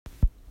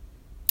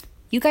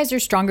You guys are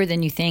stronger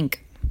than you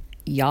think.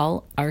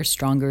 Y'all are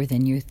stronger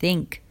than you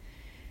think.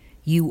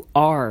 You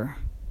are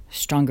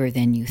stronger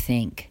than you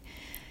think.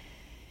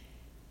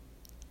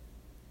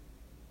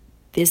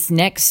 This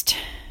next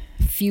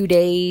few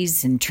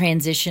days and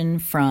transition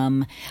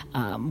from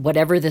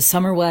whatever the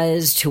summer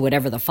was to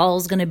whatever the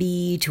fall's going to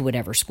be, to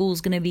whatever school's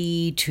going to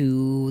be,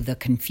 to the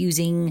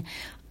confusing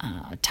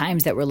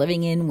times that we're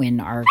living in when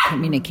our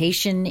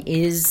communication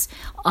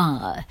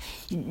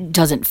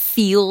doesn't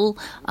feel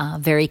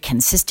very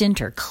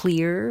consistent or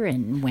clear,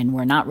 and when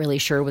we're not really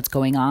sure what's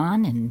going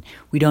on and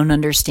we don't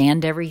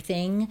understand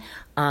everything.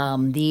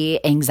 The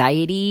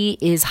anxiety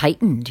is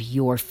heightened.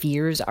 Your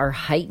fears are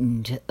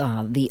heightened.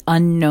 The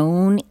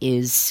unknown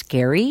is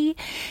scary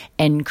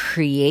and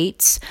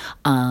creates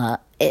a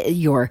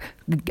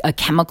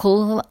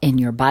chemical in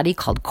your body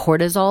called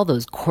cortisol.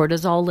 Those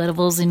cortisol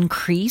levels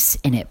increase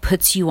and it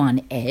puts you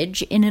on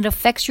edge, and it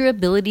affects your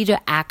ability to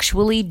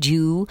actually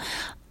do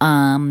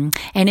and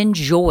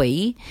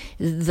enjoy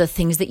the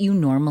things that you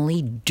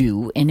normally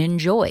do and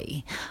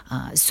enjoy.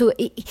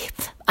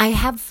 I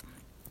have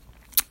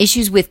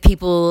issues with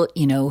people,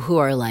 who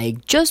are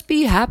like, just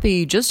be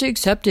happy, just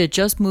accept it,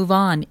 just move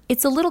on.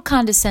 It's a little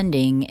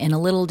condescending and a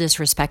little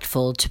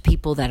disrespectful to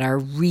people that are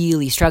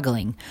really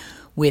struggling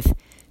with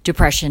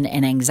depression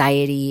and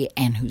anxiety,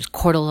 and whose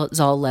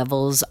cortisol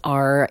levels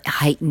are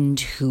heightened,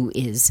 who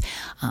is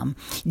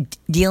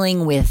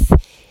dealing with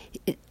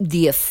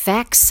the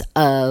effects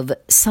of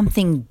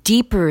something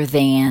deeper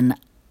than,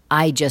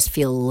 I just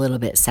feel a little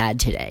bit sad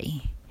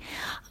today.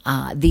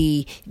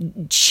 The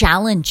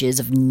challenges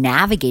of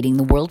navigating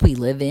the world we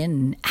live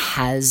in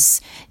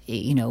has,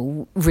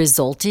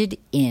 resulted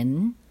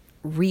in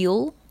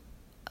real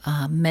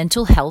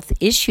mental health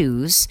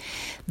issues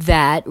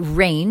that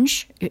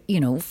range,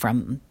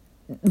 from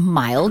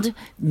mild,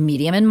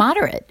 medium, and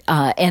moderate,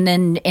 and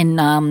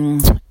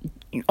then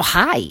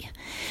high.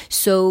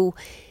 So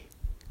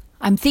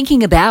I'm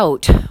thinking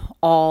about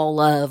all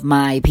of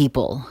my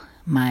people,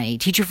 my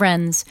teacher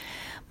friends,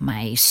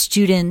 my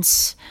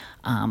students,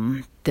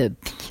 the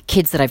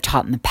kids that I've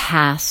taught in the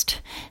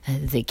past,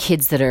 the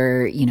kids that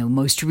are,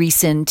 most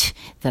recent,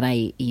 that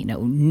I,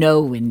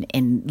 know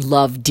and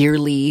love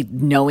dearly,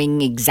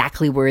 knowing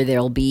exactly where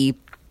they'll be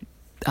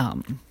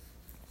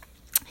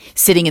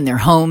sitting in their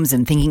homes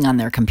and thinking on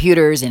their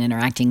computers and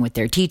interacting with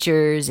their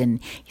teachers, and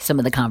some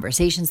of the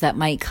conversations that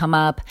might come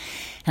up.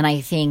 And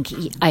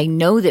I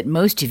know that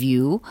most of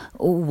you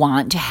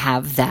want to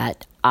have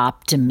that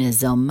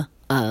optimism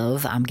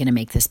of, I'm going to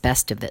make the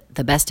best of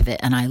it.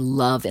 And I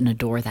love and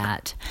adore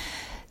that.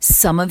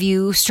 Some of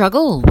you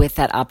struggle with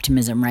that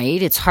optimism, right?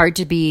 It's hard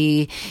to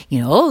be,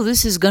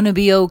 this is going to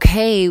be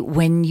okay,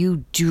 when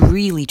you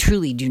really,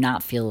 truly do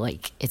not feel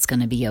like it's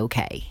going to be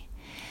okay.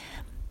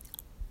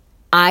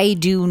 I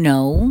do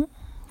know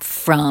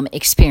from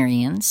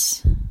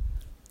experience,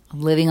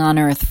 living on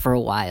Earth for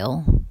a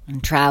while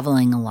and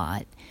traveling a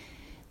lot,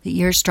 that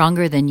you're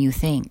stronger than you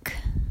think.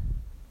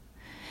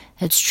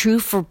 It's true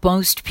for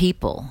most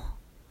people.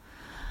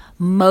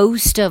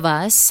 Most of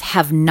us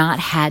have not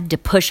had to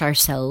push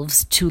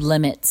ourselves to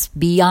limits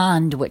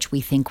beyond which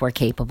we think we're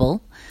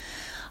capable.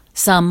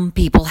 Some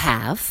people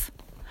have.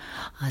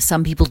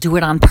 Some people do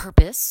it on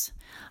purpose.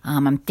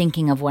 I'm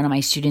thinking of one of my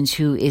students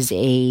who is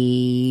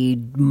a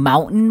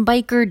mountain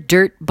biker,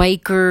 dirt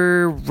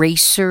biker,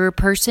 racer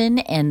person,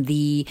 and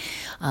the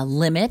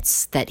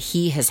limits that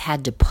he has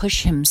had to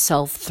push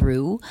himself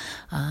through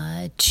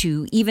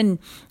to even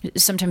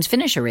sometimes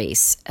finish a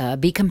race,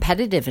 be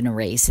competitive in a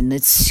race. And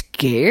it's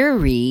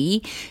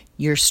scary.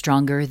 You're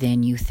stronger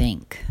than you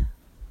think.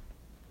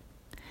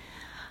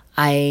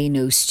 I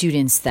know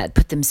students that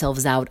put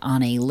themselves out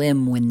on a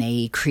limb when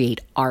they create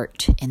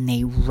art, and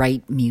they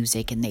write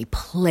music, and they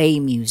play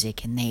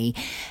music, and they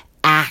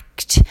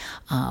act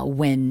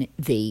when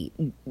they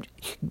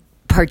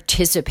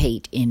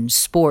participate in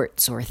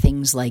sports or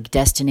things like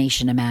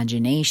Destination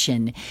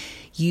Imagination.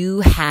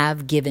 You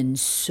have given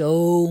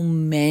so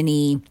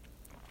many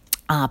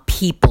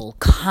people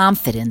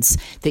confidence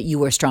that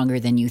you are stronger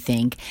than you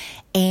think.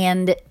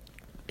 And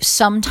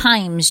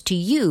sometimes to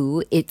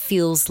you, it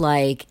feels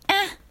like,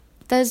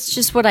 that's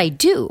just what I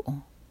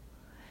do.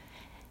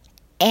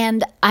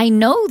 And I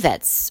know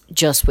that's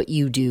just what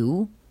you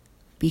do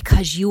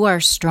because you are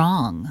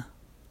strong.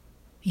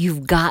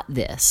 You've got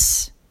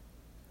this.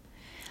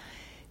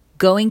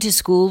 Going to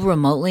school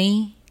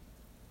remotely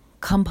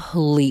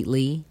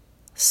completely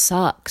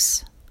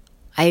sucks.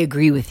 I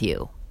agree with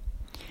you.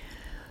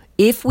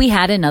 If we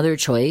had another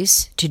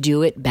choice to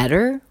do it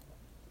better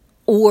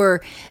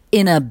or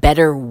in a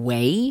better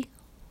way,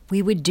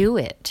 we would do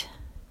it.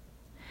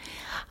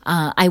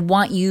 I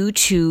want you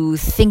to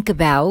think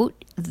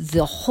about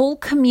the whole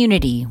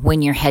community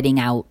when you're heading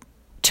out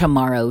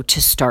tomorrow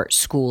to start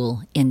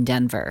school in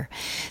Denver.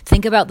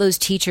 Think about those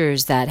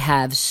teachers that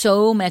have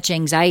so much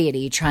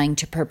anxiety trying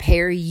to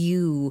prepare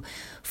you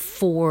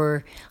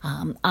for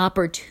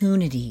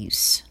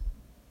opportunities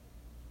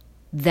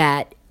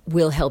that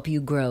will help you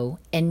grow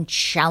and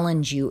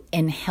challenge you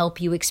and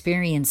help you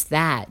experience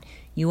that.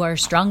 You are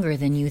stronger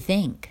than you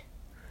think.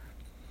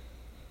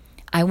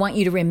 I want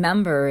you to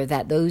remember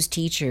that those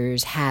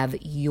teachers have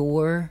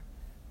your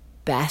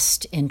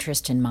best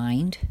interest in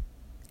mind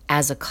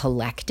as a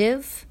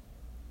collective,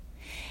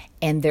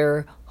 and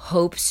their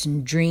hopes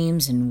and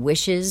dreams and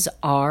wishes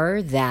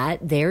are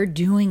that they're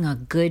doing a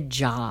good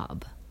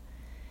job.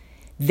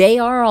 They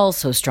are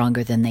also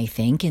stronger than they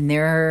think, and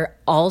they're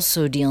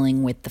also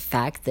dealing with the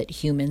fact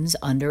that humans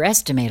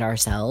underestimate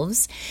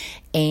ourselves,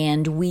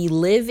 and we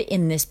live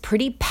in this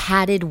pretty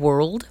padded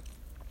world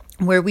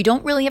where we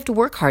don't really have to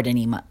work hard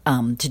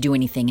to do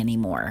anything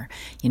anymore.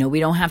 We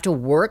don't have to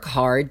work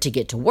hard to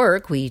get to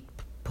work. We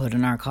put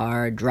in our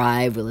car,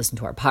 drive, we listen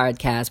to our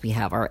podcast, we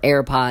have our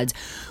AirPods.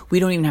 We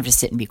don't even have to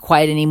sit and be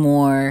quiet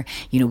anymore.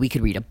 We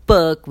could read a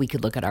book, we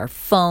could look at our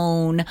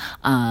phone.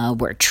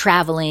 We're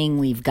traveling.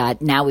 We've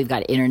got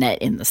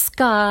internet in the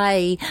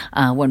sky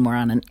when we're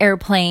on an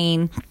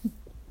airplane.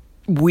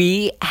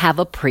 We have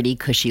a pretty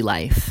cushy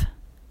life.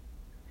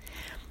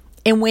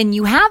 And when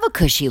you have a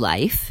cushy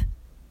life,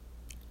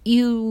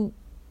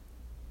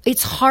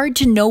 it's hard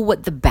to know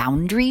what the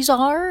boundaries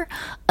are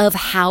of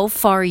how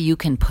far you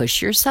can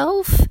push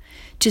yourself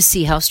to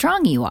see how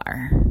strong you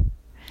are.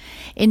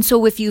 And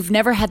so if you've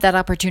never had that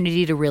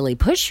opportunity to really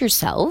push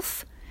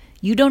yourself,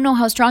 you don't know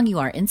how strong you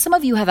are. And some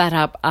of you have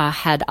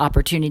had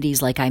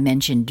opportunities, like I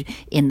mentioned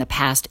in the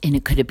past, and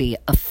it could be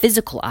a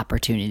physical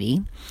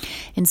opportunity.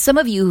 And some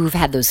of you who've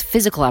had those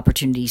physical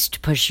opportunities to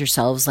push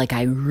yourselves, like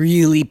I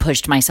really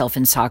pushed myself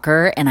in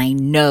soccer, and I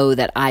know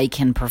that I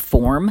can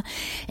perform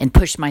and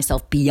push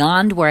myself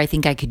beyond where I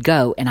think I could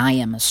go, and I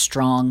am a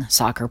strong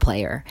soccer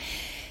player.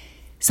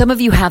 Some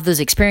of you have those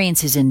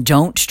experiences and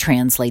don't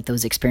translate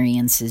those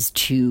experiences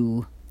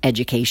to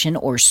education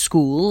or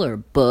school or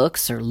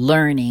books or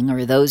learning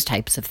or those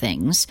types of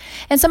things.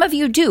 And some of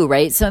you do,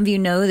 right? Some of you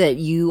know that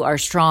you are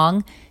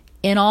strong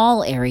in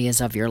all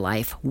areas of your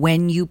life.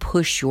 When you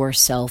push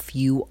yourself,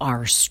 you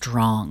are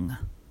strong.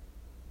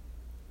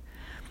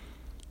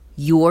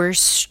 Your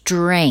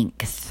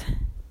strength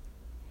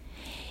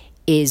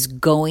is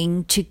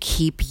going to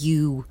keep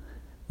you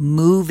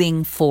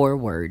moving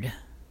forward,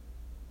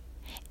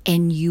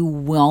 and you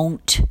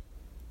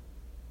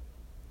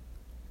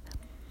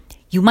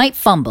might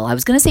fumble. I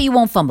was going to say you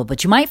won't fumble,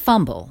 but you might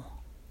fumble.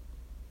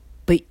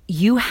 But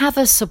you have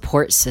a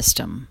support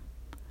system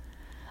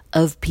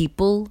of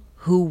people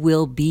who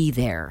will be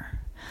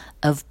there,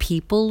 of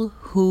people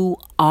who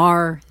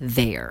are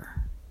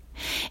there.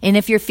 And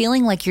if you're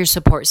feeling like your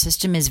support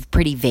system is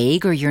pretty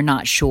vague or you're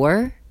not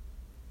sure,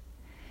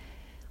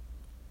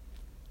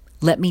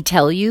 let me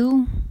tell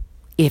you,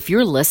 if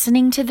you're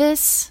listening to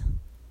this,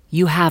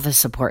 you have a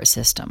support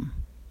system.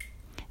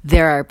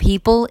 There are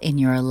people in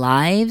your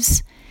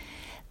lives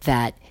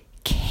that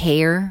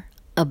care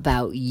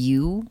about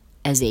you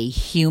as a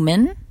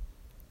human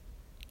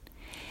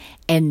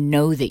and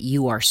know that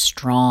you are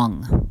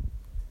strong.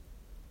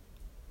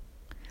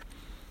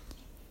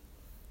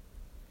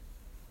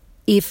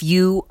 If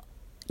you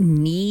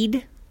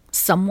need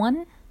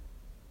someone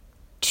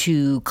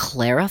to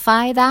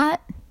clarify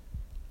that,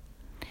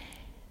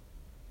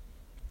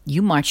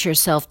 you march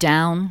yourself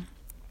down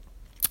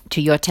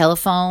to your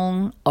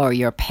telephone or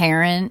your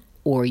parent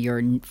or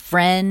your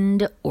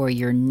friend or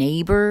your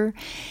neighbor,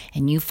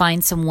 and you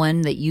find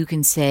someone that you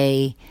can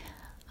say,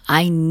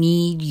 I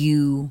need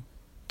you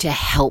to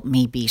help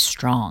me be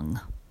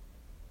strong.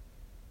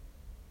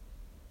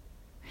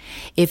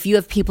 If you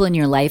have people in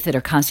your life that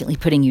are constantly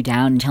putting you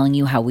down and telling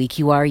you how weak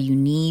you are, you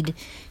need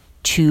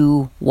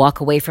to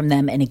walk away from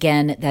them. And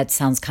again, that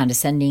sounds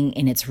condescending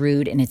and it's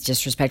rude and it's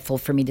disrespectful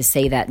for me to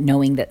say that,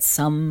 knowing that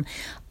some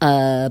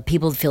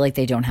people feel like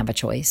they don't have a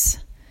choice.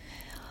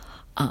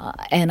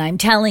 And I'm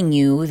telling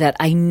you that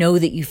I know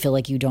that you feel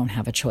like you don't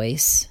have a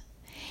choice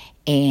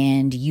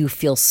and you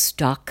feel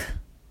stuck.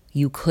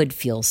 You could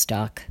feel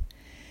stuck.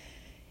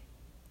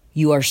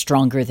 You are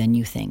stronger than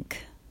you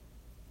think.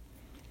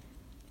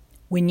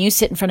 When you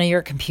sit in front of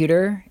your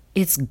computer,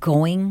 it's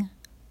going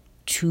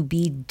to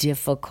be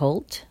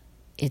difficult.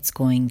 It's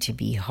going to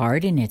be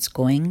hard and it's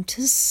going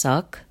to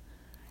suck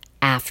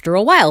after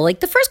a while. Like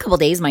the first couple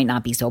days might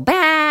not be so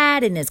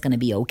bad and it's going to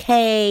be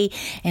okay.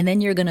 And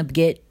then you're going to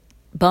get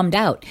bummed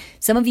out.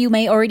 Some of you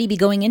may already be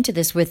going into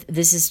this with,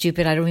 this is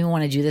stupid. I don't even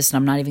want to do this and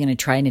I'm not even going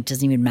to try and it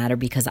doesn't even matter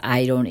because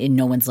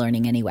no one's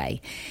learning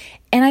anyway.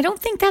 And I don't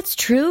think that's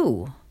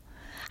true.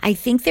 I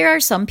think there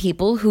are some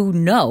people who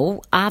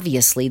know,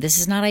 obviously, this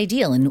is not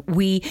ideal. And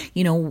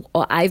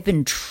I've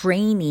been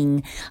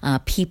training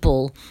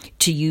people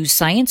to use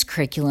science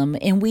curriculum,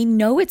 and we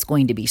know it's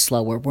going to be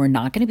slower. We're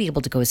not going to be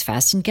able to go as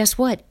fast. And guess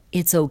what?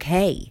 It's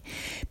okay.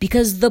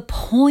 Because the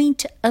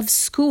point of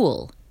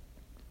school,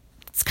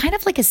 it's kind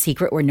of like a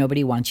secret where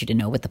nobody wants you to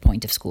know what the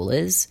point of school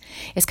is.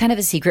 It's kind of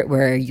a secret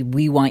where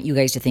we want you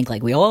guys to think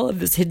like we all have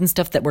this hidden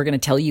stuff that we're going to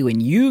tell you,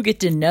 and you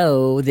get to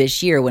know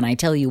this year when I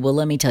tell you, well,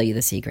 let me tell you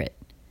the secret.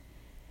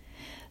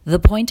 The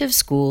point of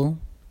school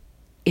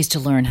is to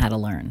learn how to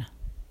learn.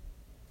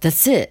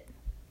 That's it.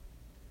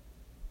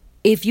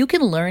 If you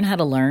can learn how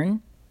to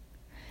learn,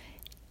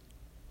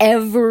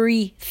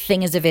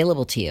 everything is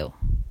available to you.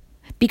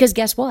 Because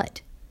guess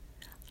what?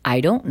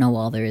 I don't know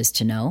all there is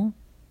to know.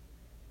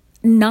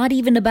 not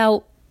even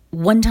about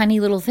one tiny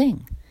little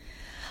thing.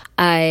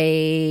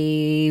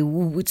 I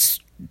was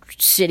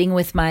sitting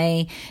with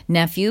my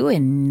nephew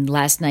and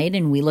last night,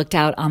 and we looked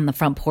out on the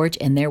front porch,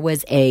 and there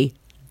was a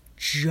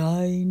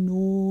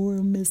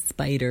ginormous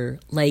spider,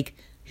 like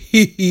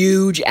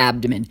huge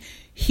abdomen,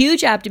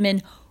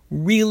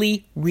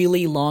 really,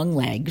 really long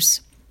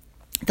legs.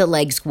 The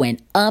legs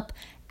went up,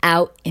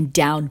 out, and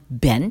down,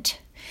 bent.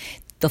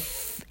 The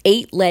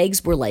 8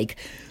 legs were like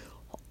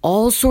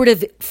all sort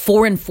of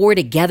 4 and 4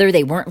 together.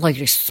 They weren't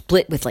like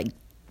split with like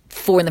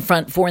 4 in the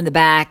front, 4 in the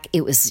back.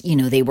 It was,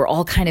 they were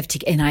all kind of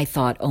together. And I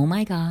thought, oh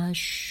my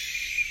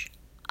gosh.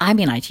 I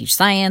mean, I teach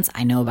science.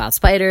 I know about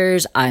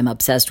spiders. I'm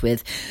obsessed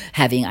with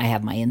I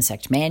have my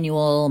insect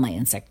manual, my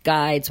insect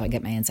guide. So I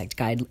get my insect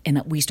guide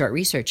and we start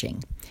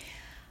researching.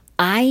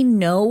 I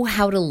know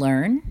how to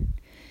learn.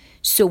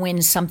 So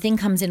when something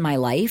comes in my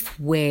life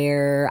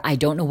where I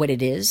don't know what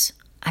it is,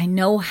 I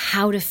know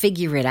how to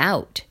figure it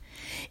out.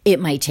 It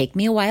might take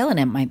me a while and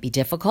it might be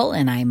difficult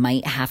and I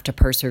might have to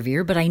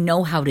persevere, but I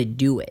know how to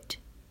do it.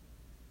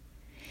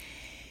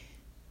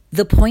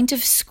 The point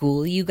of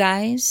school, you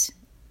guys,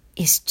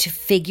 is to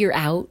figure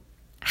out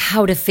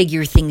how to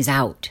figure things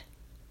out.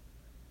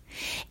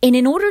 And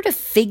in order to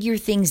figure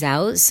things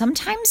out,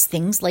 sometimes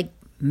things like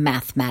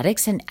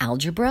mathematics and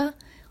algebra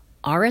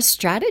are a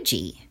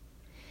strategy.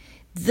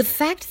 The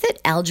fact that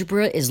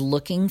algebra is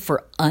looking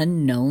for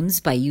unknowns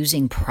by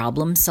using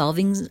problem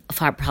solving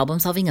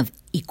of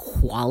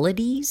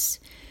equalities.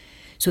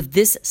 So if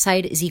this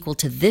side is equal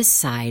to this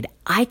side,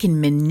 I can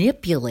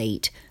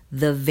manipulate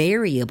the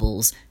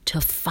variables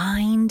to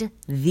find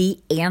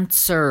the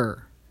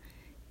answer.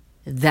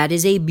 That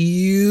is a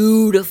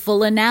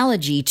beautiful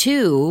analogy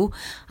too.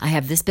 I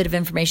have this bit of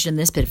information and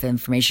this bit of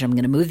information. I'm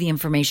going to move the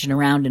information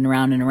around and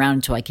around and around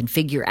until I can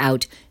figure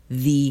out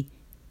the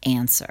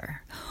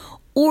answer.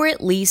 Or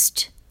at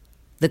least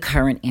the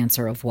current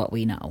answer of what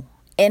we know.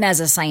 And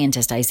as a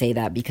scientist, I say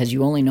that because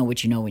you only know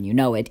what you know when you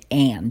know it,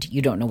 and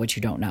you don't know what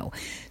you don't know.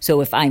 So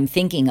if I'm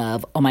thinking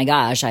of, oh my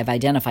gosh, I've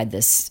identified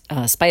this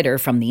spider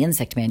from the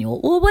insect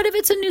manual, well, what if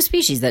it's a new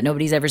species that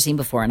nobody's ever seen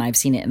before and I've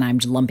seen it and I'm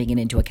lumping it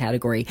into a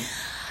category?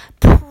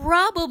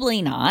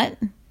 Probably not.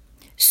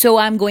 So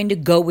I'm going to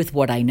go with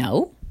what I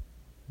know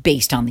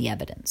based on the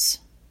evidence.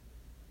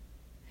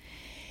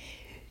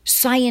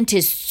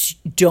 Scientists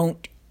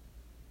don't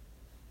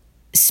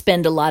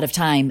spend a lot of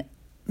time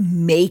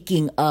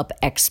making up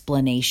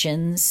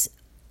explanations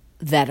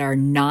that are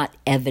not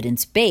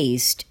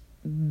evidence-based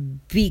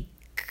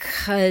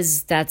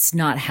because that's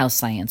not how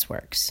science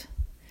works.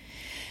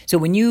 So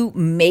when you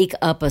make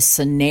up a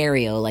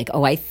scenario like,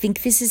 oh, I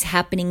think this is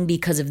happening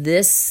because of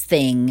this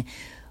thing,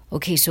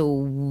 okay,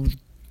 so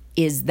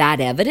is that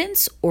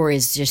evidence or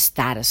is just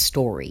that a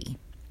story?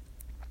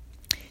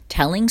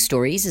 Telling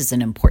stories is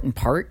an important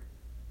part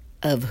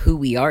of who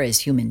we are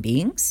as human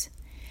beings.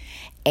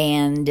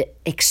 And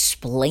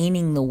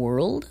explaining the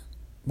world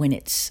when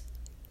it's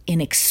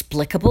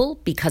inexplicable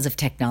because of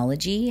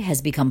technology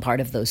has become part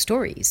of those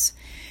stories.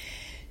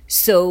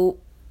 So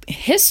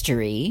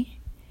history,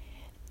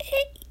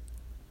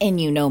 and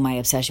you know my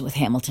obsession with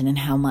Hamilton and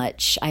how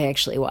much I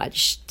actually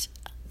watched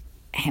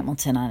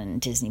Hamilton on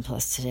Disney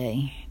Plus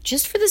today,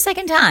 just for the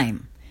second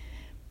time.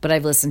 But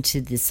I've listened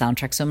to the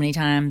soundtrack so many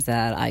times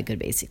that I could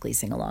basically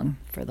sing along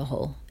for the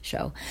whole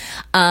show.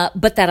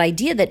 But that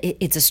idea that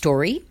it's a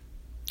story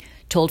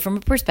told from a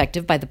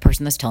perspective by the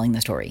person that's telling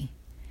the story.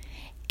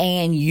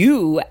 And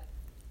you,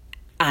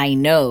 I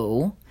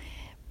know,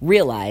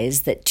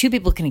 realize that 2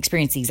 people can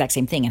experience the exact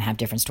same thing and have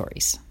different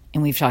stories.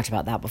 And we've talked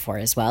about that before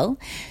as well.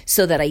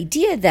 So that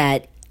idea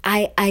that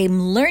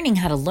I'm learning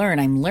how to learn,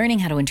 I'm learning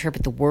how to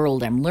interpret the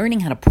world, I'm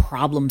learning how to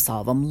problem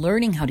solve, I'm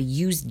learning how to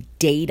use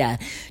data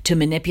to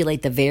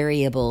manipulate the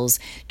variables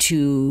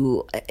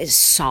to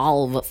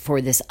solve for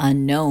this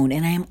unknown.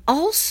 And I am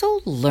also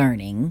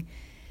learning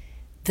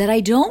that I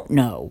don't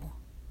know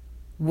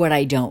what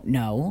I don't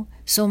know,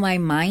 so my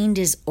mind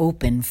is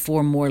open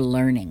for more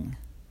learning.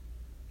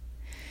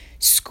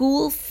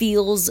 School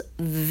feels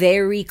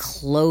very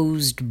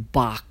closed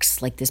box,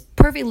 like this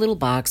perfect little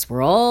box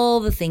where all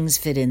the things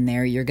fit in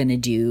there. You're going to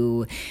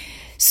do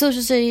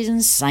social studies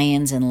and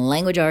science and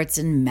language arts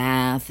and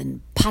math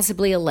and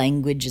possibly a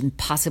language and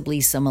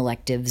possibly some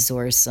electives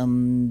or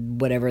some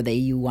whatever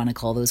you want to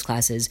call those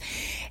classes.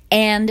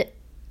 And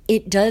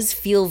it does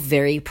feel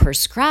very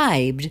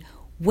prescribed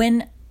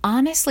when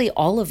honestly,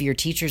 all of your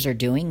teachers are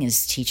doing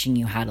is teaching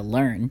you how to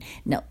learn.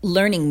 Now,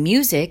 learning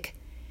music,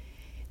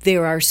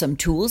 there are some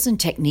tools and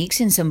techniques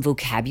and some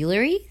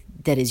vocabulary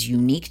that is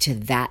unique to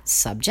that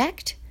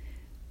subject,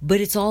 but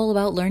it's all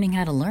about learning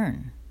how to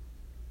learn.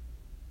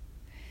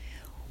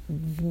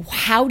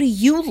 How do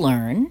you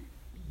learn?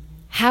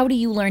 How do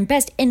you learn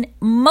best? And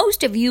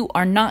most of you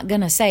are not going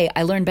to say,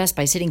 I learn best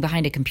by sitting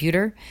behind a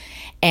computer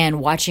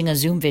and watching a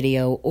Zoom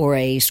video or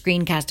a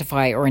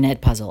Screencastify or an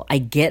Edpuzzle. I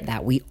get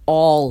that. We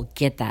all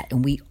get that.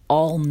 And we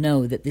all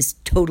know that this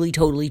totally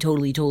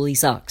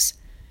sucks.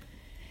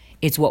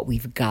 It's what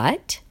we've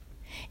got.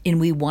 And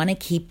we want to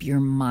keep your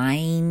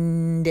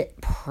mind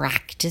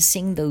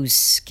practicing those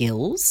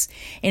skills.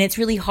 And it's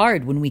really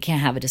hard when we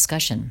can't have a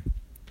discussion.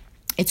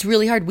 It's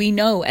really hard. We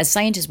know as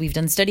scientists, we've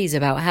done studies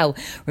about how,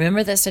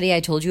 remember that study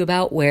I told you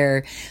about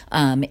where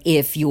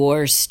if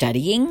you're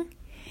studying,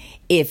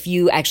 if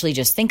you actually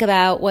just think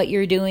about what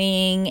you're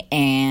doing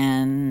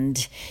and,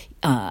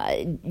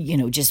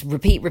 just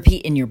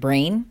repeat in your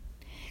brain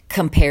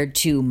compared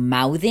to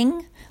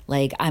mouthing,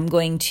 like I'm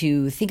going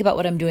to think about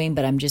what I'm doing,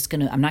 but I'm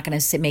not going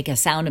to make a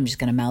sound. I'm just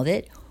going to mouth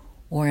it.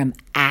 Or I'm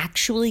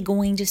actually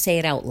going to say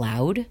it out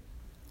loud.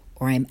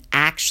 Or I'm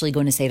actually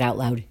going to say it out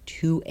loud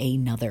to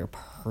another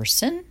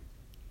person.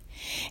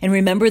 And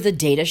remember, the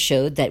data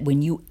showed that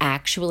when you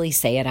actually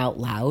say it out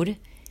loud,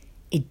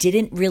 it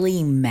didn't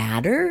really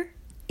matter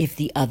if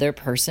the other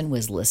person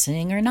was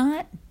listening or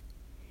not.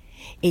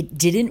 It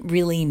didn't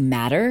really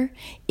matter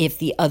if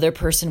the other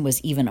person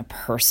was even a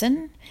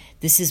person.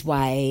 This is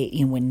why,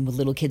 when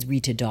little kids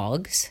read to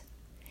dogs,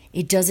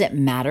 it doesn't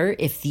matter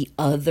if the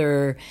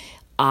other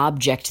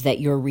object that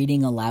you're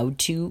reading aloud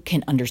to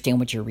can understand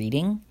what you're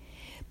reading.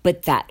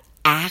 But that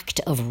act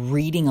of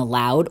reading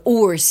aloud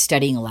or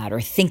studying aloud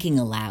or thinking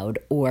aloud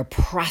or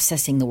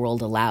processing the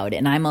world aloud,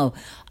 and I'm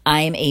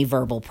a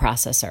verbal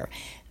processor,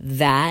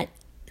 that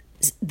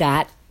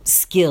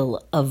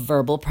skill of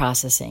verbal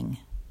processing,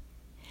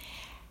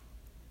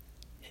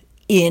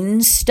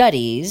 in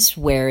studies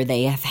where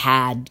they have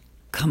had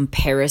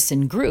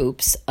comparison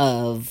groups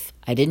of,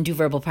 I didn't do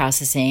verbal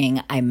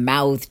processing, I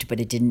mouthed, but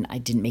I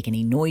didn't make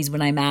any noise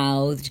when I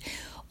mouthed,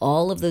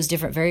 all of those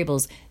different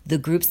variables, the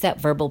groups that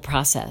verbal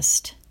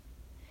processed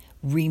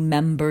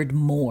remembered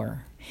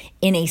more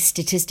in a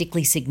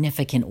statistically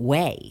significant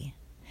way,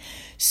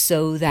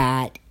 so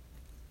that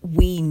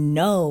we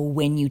know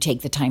when you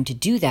take the time to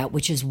do that,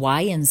 which is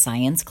why in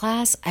science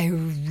class, I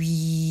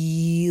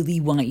really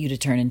want you to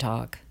turn and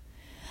talk.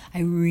 I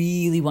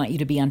really want you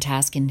to be on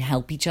task and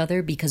help each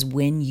other, because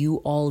when you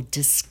all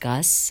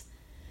discuss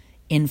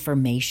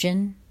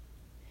information,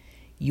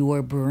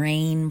 your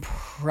brain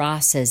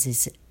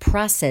processes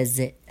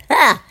it.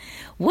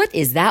 What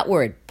is that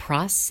word?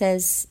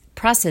 Process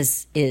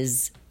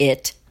is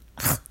it.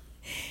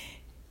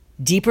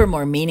 Deeper,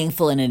 more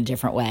meaningful, and in a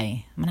different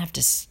way. I'm going to have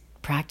to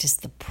practice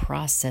the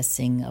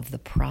processing of the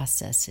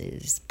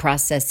processes.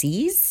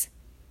 Processes?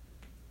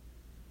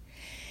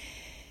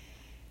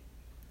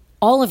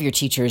 All of your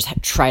teachers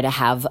try to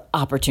have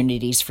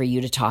opportunities for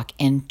you to talk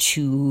and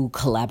to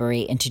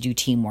collaborate and to do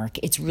teamwork.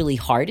 It's really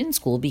hard in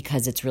school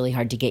because it's really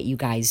hard to get you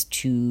guys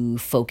to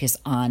focus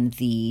on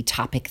the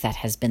topic that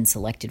has been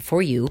selected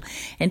for you.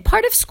 And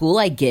part of school,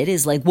 I get,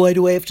 is like, why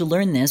do I have to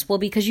learn this? Well,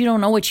 because you don't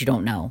know what you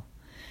don't know.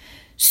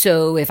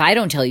 So if I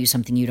don't tell you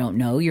something you don't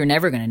know, you're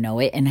never going to know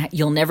it, and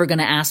you're never going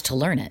to ask to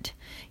learn it.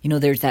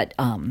 There's that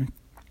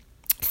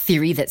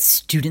theory that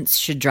students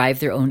should drive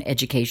their own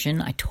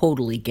education. I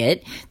totally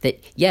get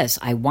that. Yes,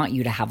 I want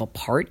you to have a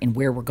part in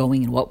where we're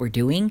going and what we're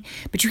doing,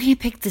 but you can't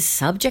pick the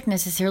subject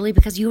necessarily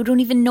because you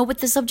don't even know what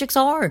the subjects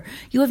are.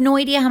 You have no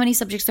idea how many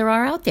subjects there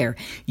are out there.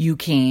 You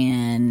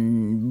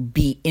can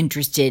be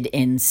interested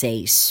in,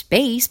 say,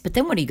 space, but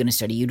then what are you going to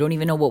study? You don't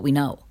even know what we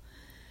know.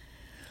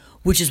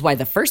 Which is why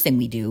the first thing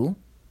we do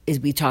is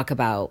we talk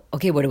about,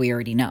 okay, what do we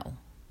already know?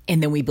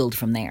 And then we build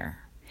from there.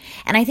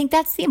 And I think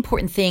that's the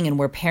important thing, and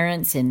where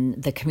parents and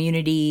the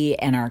community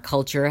and our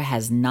culture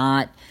has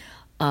not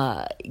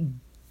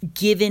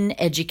given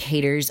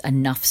educators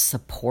enough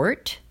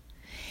support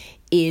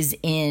is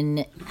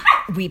in,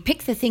 we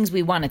pick the things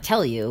we want to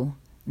tell you,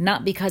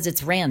 not because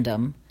it's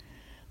random,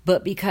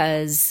 but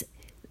because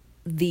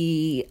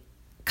the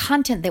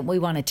content that we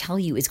want to tell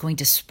you is going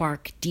to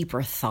spark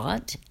deeper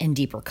thought and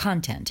deeper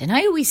content. And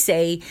I always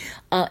say,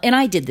 and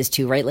I did this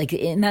too, right?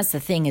 And that's the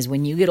thing, is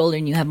when you get older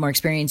and you have more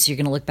experience, you're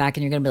going to look back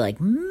and you're going to be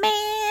like, man,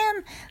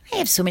 I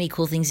have so many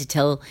cool things to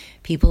tell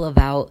people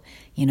about,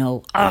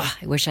 I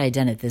wish I had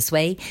done it this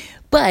way,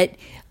 but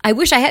I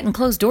wish I hadn't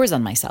closed doors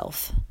on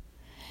myself.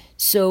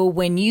 So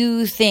when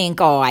you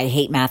think, oh, I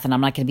hate math and I'm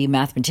not going to be a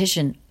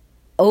mathematician,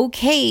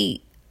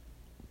 okay,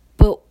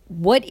 but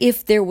what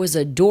if there was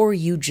a door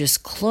you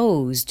just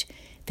closed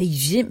that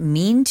you didn't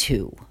mean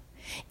to?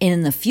 And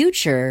in the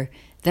future,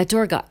 that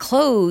door got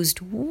closed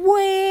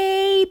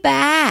way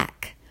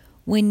back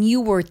when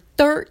you were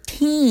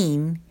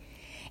 13,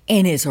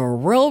 and it's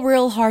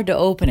real hard to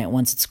open it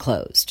once it's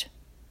closed.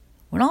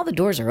 When all the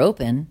doors are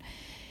open,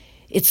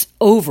 it's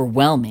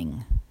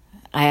overwhelming.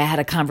 I had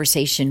a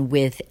conversation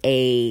with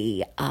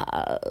I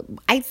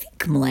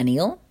think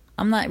millennial.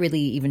 I'm not really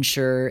even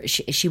sure.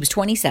 She was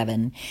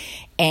 27,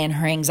 and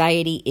her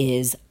anxiety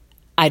is,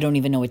 I don't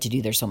even know what to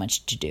do. There's so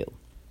much to do.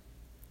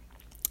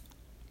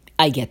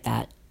 I get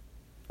that.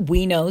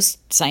 We know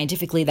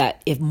scientifically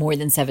that if more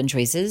than 7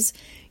 choices,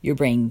 your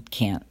brain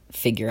can't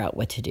figure out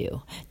what to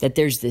do. That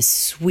there's this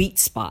sweet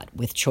spot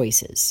with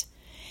choices.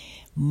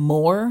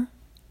 More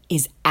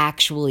is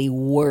actually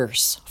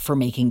worse for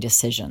making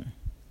decision.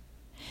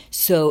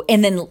 So,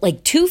 and then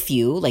too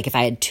few, if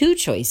I had 2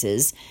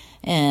 choices,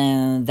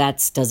 and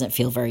that doesn't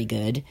feel very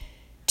good.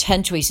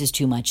 10 choices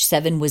too much.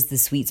 7 was the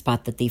sweet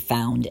spot that they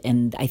found.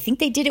 And I think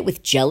they did it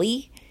with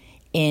jelly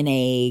in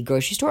a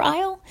grocery store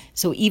aisle.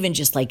 So even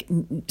just like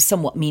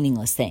somewhat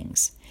meaningless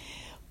things.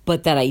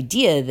 But that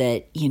idea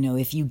that,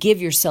 if you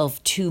give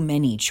yourself too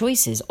many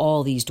choices,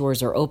 all these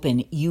doors are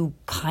open, you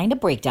kind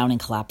of break down and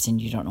collapse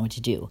and you don't know what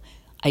to do.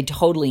 I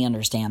totally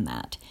understand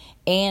that.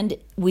 And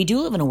we do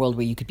live in a world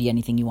where you could be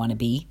anything you want to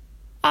be.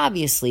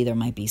 Obviously, there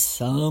might be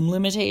some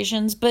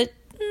limitations, but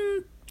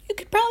you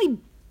could probably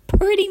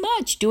pretty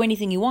much do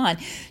anything you want.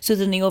 So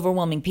then the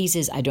overwhelming piece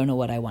is, I don't know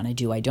what I want to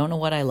do. I don't know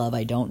what I love.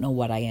 I don't know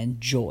what I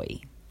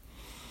enjoy.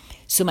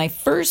 So my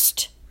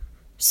first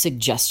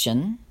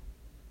suggestion,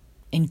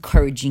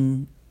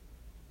 encouraging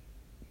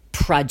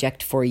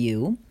project for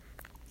you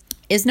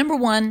is number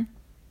 1,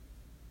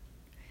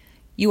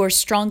 you are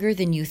stronger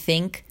than you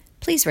think.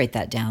 Please write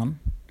that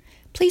down.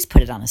 Please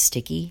put it on a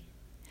sticky.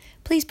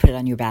 Please put it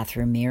on your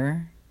bathroom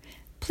mirror.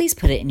 Please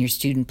put it in your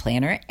student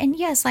planner. And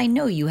yes, I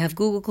know you have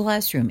Google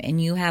Classroom and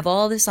you have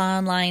all this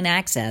online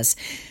access,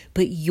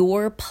 but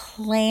your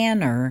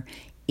planner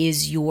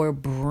is your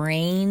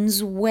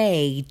brain's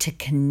way to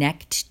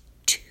connect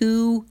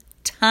to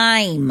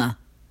time.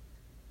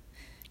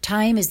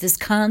 Time is this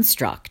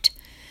construct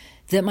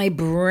that my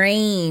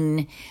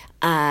brain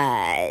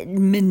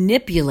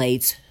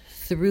manipulates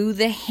through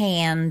the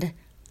hand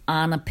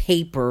on a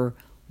paper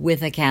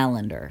with a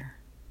calendar.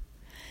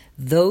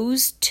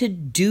 Those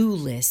to-do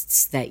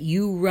lists that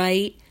you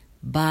write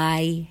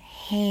by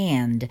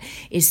hand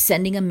is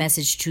sending a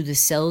message to the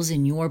cells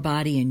in your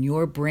body and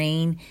your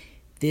brain.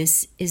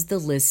 This is the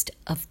list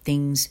of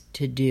things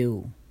to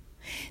do.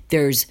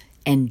 There's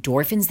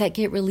endorphins that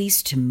get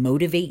released to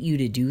motivate you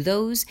to do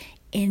those,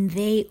 and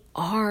they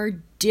are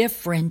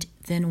different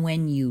than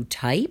when you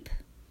type,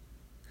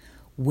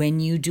 when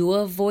you do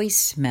a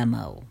voice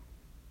memo.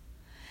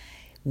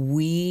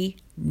 We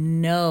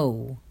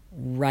know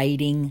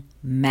writing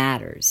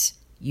matters.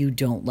 You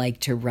don't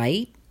like to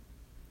write?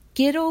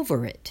 Get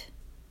over it.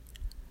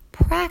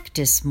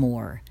 Practice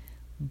more.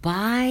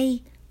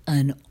 Buy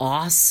an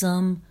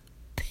awesome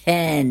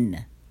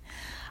pen.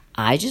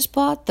 I just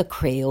bought the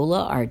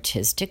Crayola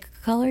Artistic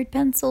colored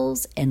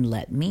pencils, and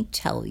let me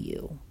tell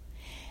you,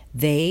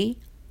 they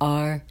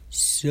are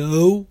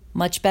so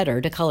much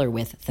better to color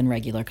with than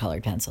regular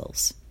colored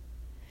pencils.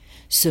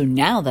 So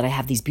now that I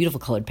have these beautiful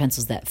colored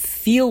pencils that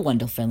feel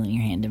wonderful in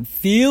your hand and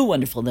feel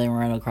wonderful that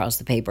run across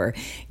the paper,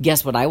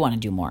 guess what I want to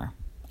do more?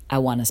 I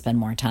want to spend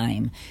more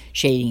time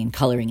shading and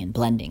coloring and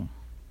blending.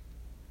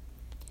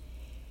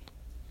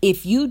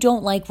 If you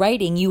don't like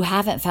writing, you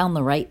haven't found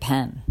the right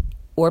pen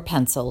or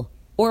pencil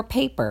or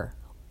paper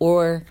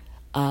or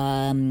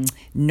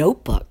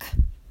notebook.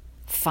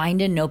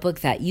 Find a notebook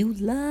that you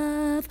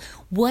love.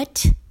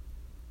 What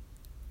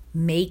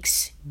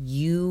makes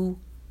you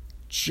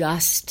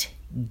just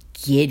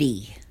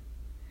giddy?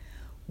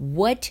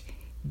 What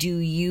do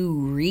you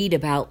read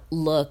about?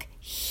 Look,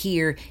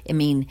 here. I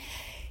mean,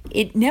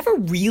 it never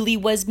really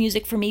was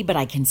music for me, but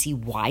I can see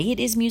why it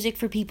is music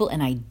for people.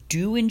 And I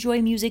do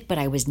enjoy music, but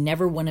I was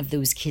never one of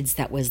those kids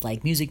that was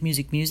like music,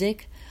 music,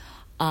 music.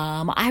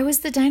 I was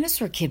the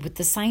dinosaur kid with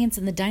the science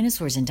and the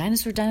dinosaurs and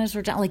dinosaur,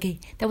 like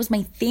that was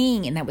my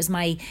thing. And that was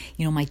my,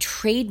 my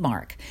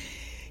trademark.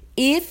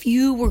 If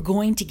you were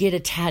going to get a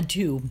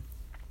tattoo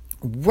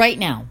right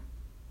now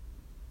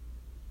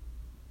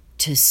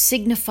to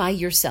signify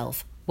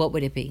yourself, what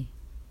would it be?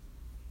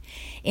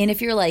 And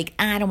if you're like,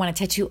 I don't want a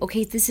tattoo.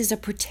 Okay, this is a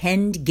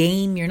pretend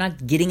game. You're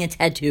not getting a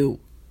tattoo.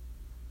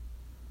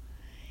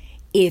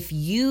 If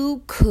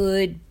you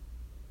could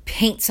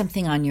paint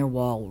something on your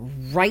wall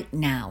right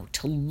now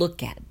to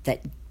look at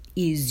that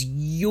is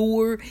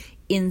your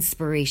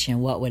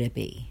inspiration, what would it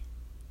be?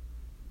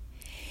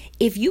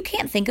 If you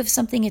can't think of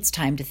something, it's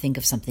time to think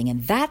of something.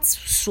 And that's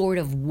sort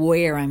of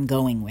where I'm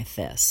going with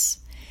this.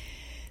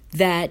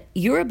 That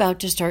you're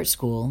about to start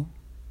school.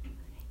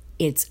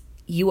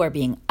 You are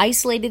being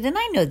isolated. And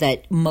I know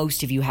that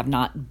most of you have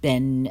not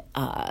been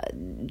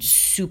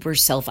super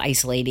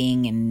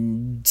self-isolating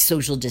and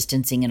social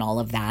distancing and all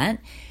of that.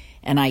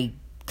 And I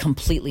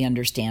completely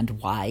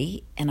understand why.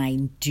 And I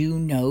do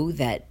know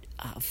that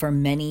for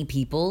many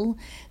people,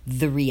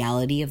 the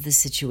reality of the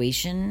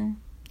situation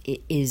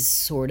is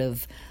sort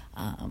of,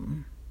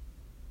 and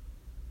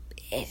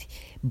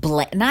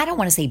I don't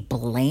want to say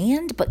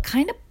bland, but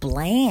kind of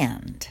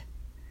bland.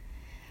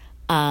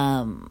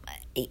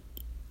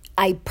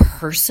 I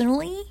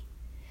personally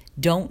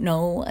don't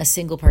know a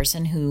single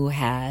person who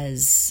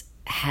has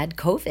had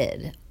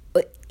COVID.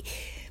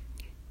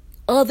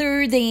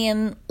 Other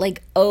than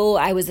like,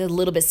 I was a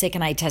little bit sick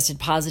and I tested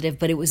positive,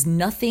 but it was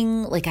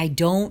nothing like I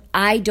don't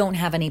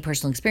have any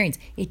personal experience.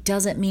 It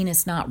doesn't mean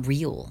it's not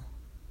real.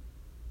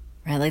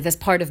 Right? Like that's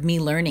part of me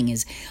learning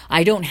is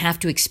I don't have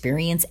to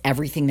experience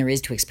everything there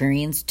is to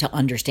experience to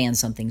understand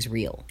something's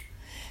real.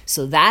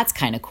 So that's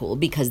kind of cool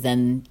because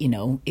then,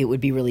 it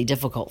would be really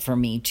difficult for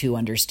me to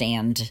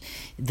understand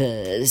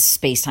the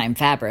space-time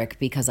fabric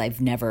because I've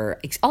never,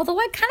 although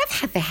I kind of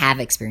have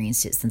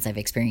experienced it since I've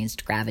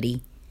experienced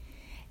gravity.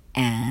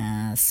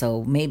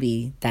 So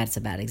maybe that's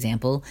a bad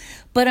example.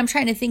 But I'm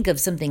trying to think of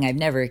something I've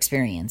never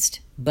experienced,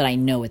 but I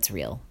know it's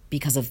real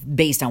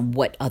based on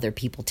what other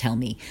people tell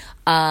me.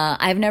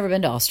 I've never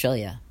been to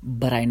Australia,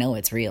 but I know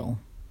it's real.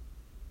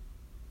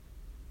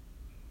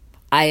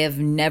 I have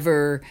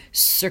never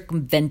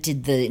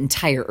circumvented the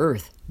entire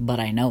earth, but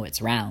I know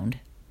it's round.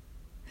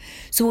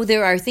 So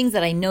there are things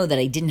that I know that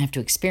I didn't have to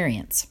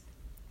experience.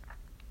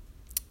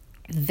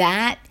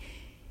 That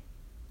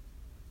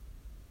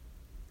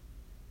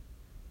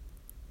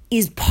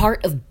is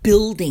part of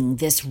building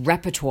this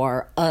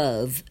repertoire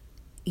of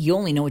you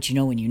only know what you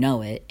know when you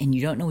know it, and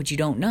you don't know what you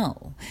don't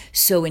know.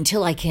 So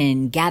until I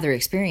can gather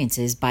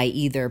experiences by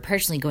either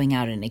personally going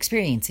out and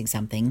experiencing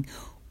something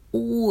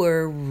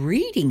or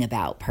reading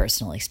about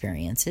personal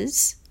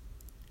experiences,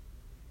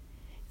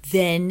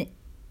 then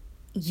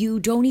you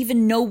don't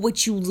even know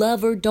what you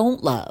love or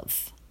don't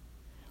love.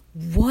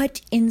 What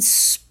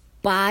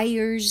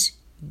inspires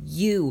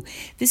you?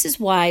 This is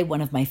why one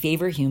of my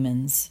favorite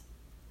humans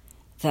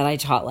that I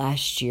taught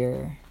last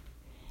year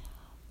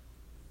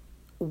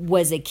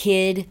was a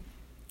kid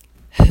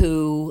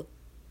who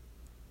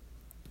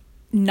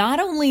not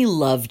only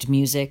loved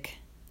music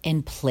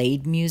and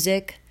played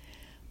music,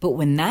 but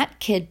when that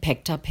kid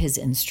picked up his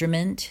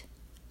instrument,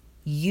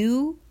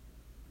 you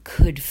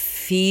could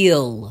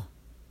feel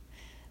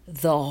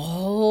the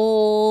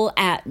whole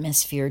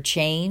atmosphere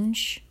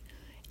change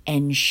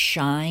and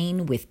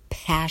shine with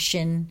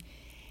passion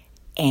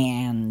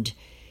and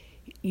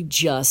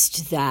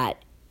just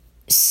that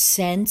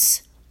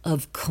sense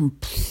of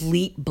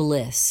complete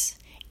bliss.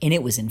 And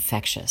it was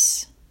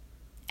infectious.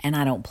 And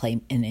I don't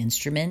play an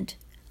instrument.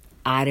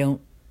 I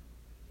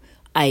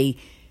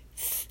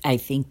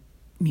think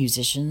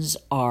musicians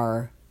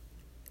are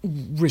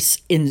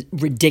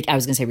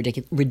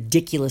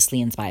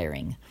ridiculously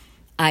inspiring.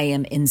 I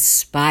am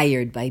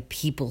inspired by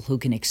people who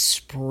can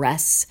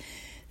express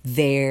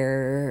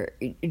their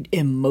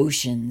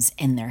emotions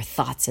and their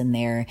thoughts and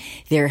their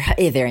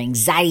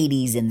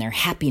anxieties and their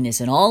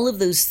happiness and all of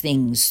those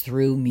things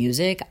through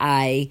music.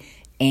 I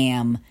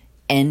am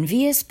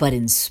envious but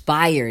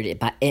inspired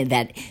by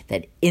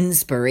that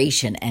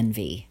inspiration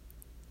envy.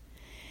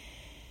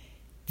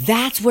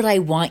 That's what I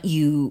want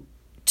you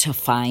to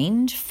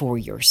find for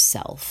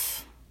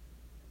yourself.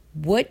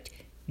 What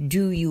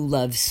do you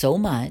love so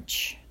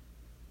much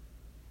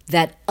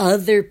that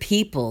other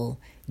people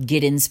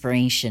get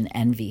inspiration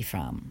envy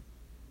from?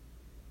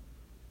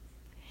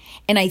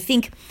 And I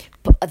think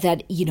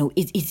that,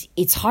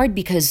 it's hard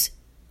because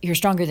you're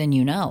stronger than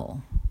you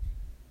know.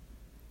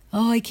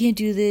 Oh, I can't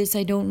do this,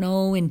 I don't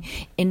know.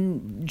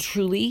 And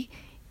truly,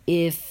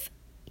 if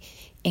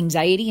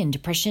anxiety and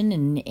depression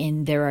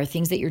and there are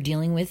things that you're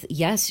dealing with,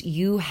 yes,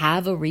 you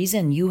have a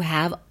reason. You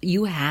have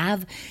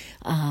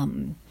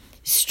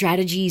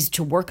strategies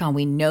to work on.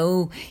 We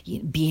know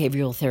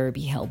behavioral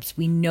therapy helps.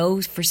 We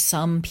know for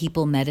some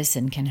people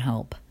medicine can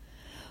help.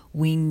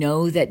 We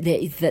know that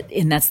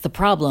and that's the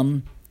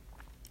problem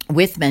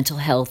with mental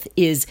health,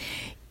 is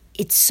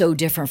it's so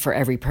different for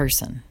every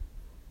person.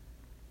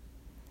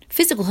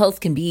 Physical health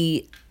can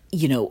be,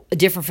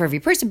 different for every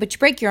person, but you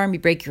break your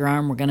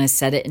arm, we're going to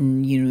set it,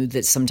 and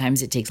that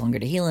sometimes it takes longer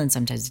to heal and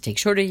sometimes it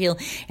takes shorter to heal,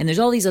 and there's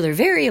all these other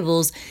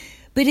variables,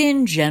 but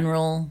in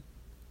general,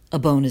 a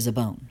bone is a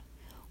bone.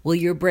 Well,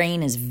 your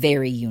brain is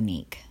very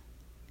unique,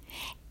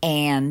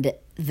 and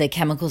the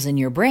chemicals in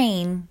your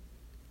brain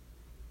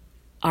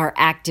are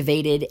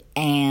activated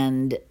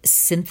and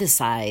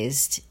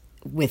synthesized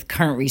with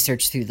current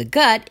research through the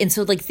gut. And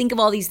so think of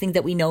all these things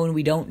that we know and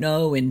we don't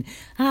know, and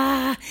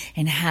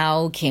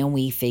how can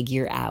we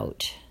figure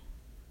out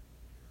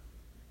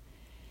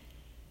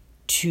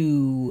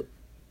to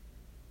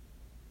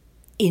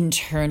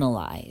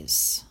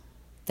internalize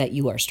that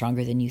you are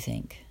stronger than you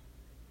think.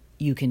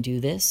 You can do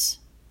this.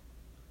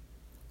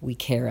 We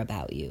care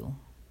about you.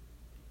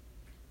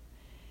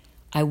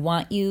 I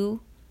want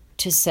you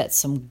to set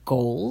some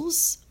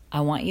goals. I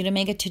want you to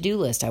make a to-do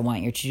list. I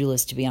want your to-do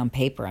list to be on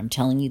paper. I'm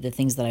telling you the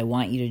things that I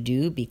want you to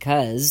do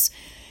because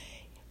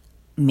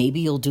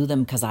maybe you'll do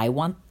them because I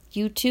want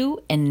you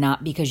to and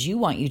not because you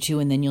want you to.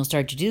 And then you'll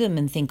start to do them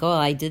and think, oh,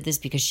 I did this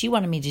because she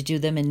wanted me to do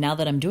them. And now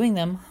that I'm doing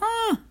them,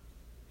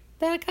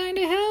 that kind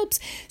of helps.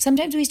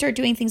 Sometimes we start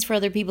doing things for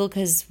other people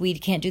because we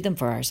can't do them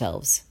for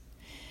ourselves.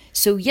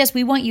 So yes,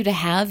 we want you to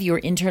have your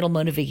internal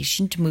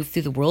motivation to move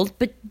through the world.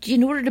 But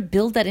in order to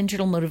build that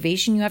internal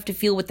motivation, you have to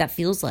feel what that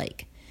feels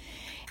like.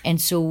 And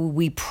so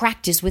we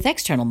practice with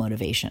external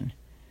motivation.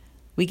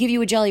 We give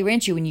you a Jolly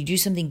Rancher when you do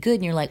something good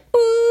and you're like,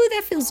 ooh,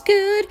 that feels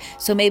good.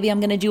 So maybe I'm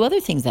going to do other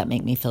things that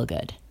make me feel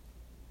good.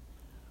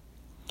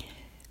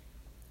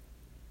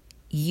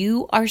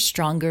 You are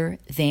stronger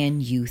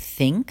than you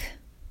think.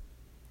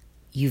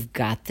 You've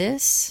got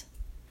this.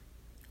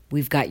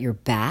 We've got your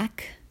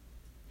back.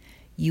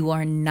 You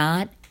are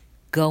not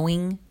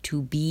going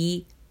to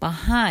be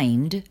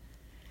behind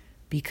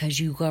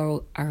because you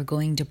are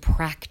going to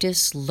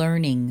practice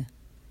learning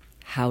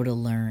how to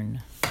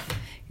learn.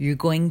 You're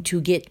going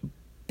to get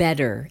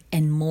better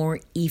and more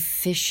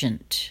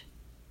efficient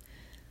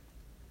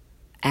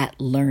at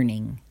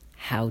learning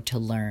how to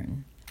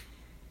learn.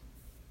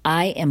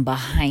 I am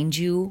behind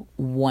you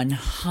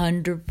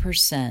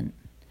 100%.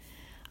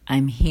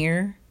 I'm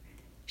here.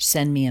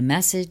 Send me a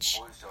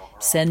message.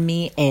 Send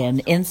me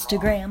an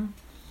Instagram.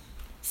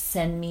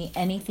 Send me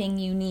anything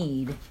you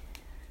need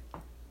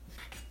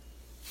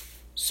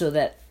so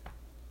that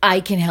I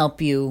can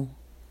help you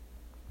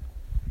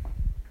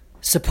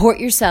support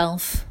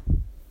yourself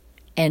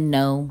and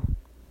know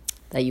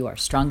that you are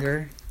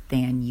stronger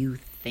than you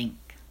think.